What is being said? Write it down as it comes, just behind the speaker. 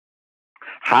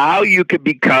how you can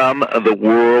become the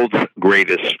world's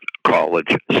greatest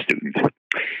college student.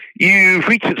 You've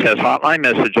reached Success Hotline,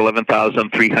 message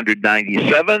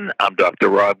 11,397. I'm Dr.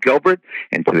 Rob Gilbert,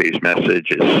 and today's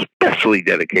message is specially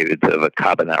dedicated to the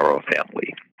Carbonaro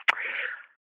family.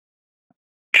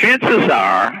 Chances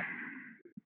are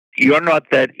you're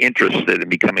not that interested in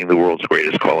becoming the world's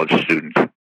greatest college student.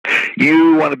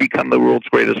 You want to become the world's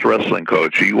greatest wrestling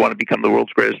coach, or you want to become the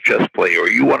world's greatest chess player, or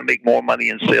you want to make more money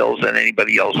in sales than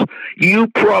anybody else. You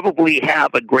probably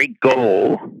have a great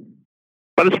goal,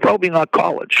 but it's probably not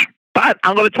college. But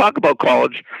I'm going to talk about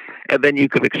college, and then you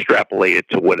can extrapolate it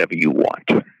to whatever you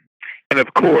want. And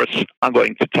of course, I'm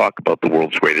going to talk about the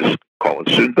world's greatest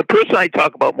college student, the person I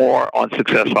talk about more on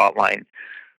Success Hotline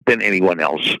than anyone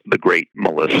else, the great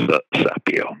Melissa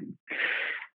Sapio.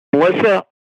 Melissa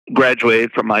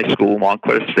graduated from my school,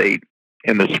 Montclair State,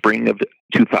 in the spring of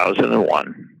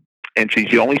 2001, and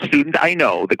she's the only student I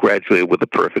know that graduated with a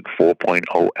perfect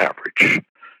 4.0 average.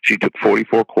 She took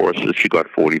 44 courses. She got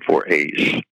 44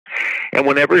 A's. And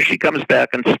whenever she comes back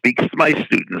and speaks to my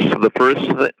students, the first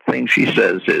thing she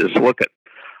says is, look,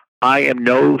 I am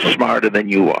no smarter than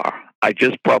you are. I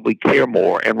just probably care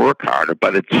more and work harder,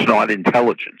 but it's not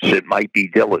intelligence. It might be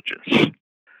diligence.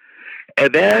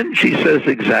 And then she says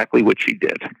exactly what she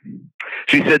did.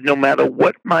 She said, no matter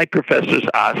what my professors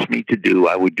asked me to do,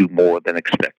 I would do more than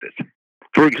expected.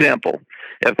 For example,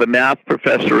 if the math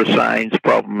professor assigns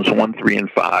problems 1, 3, and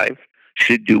 5,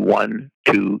 she'd do 1,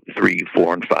 2, 3,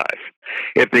 4, and 5.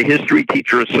 If the history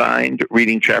teacher assigned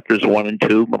reading chapters 1 and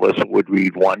 2, Melissa would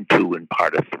read 1, 2, and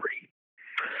part of 3.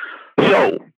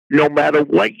 So, no matter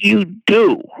what you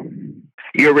do,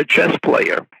 you're a chess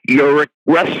player, you're a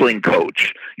wrestling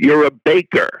coach, you're a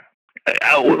baker.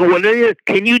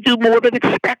 Can you do more than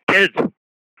expected?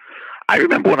 I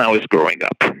remember when I was growing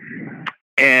up,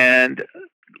 and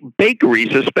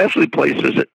bakeries, especially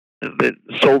places that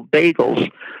sold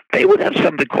bagels, they would have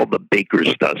something called the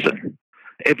baker's dozen.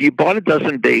 If you bought a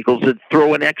dozen bagels, it'd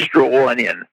throw an extra one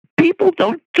in. People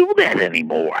don't do that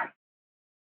anymore.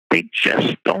 They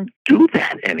just don't do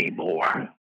that anymore.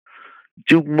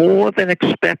 Do more than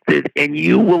expected, and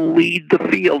you will lead the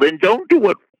field. And don't do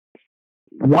it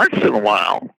once in a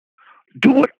while.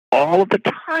 Do it all of the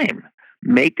time.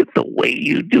 Make it the way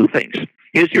you do things.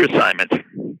 Here's your assignment.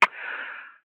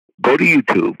 Go to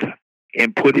YouTube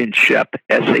and put in Shep,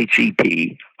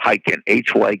 S-H-E-P, Hyken,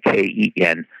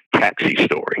 H-Y-K-E-N, taxi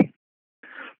story.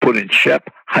 Put in Shep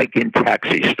Hyken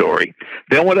taxi story.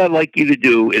 Then what I'd like you to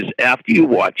do is after you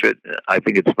watch it, I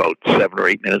think it's about 7 or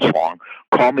 8 minutes long,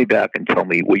 call me back and tell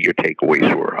me what your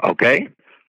takeaways were, okay?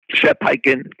 Shep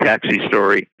Hyken taxi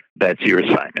story, that's your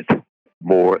assignment.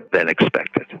 More than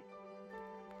expected.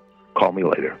 Call me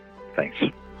later. Thanks.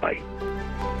 Bye.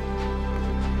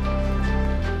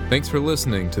 Thanks for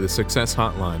listening to the Success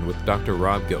Hotline with Dr.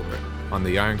 Rob Gilbert on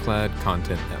the Ironclad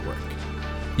Content Network.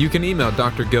 You can email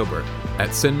Dr. Gilbert at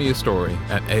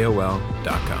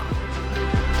sendmeastory@aol.com.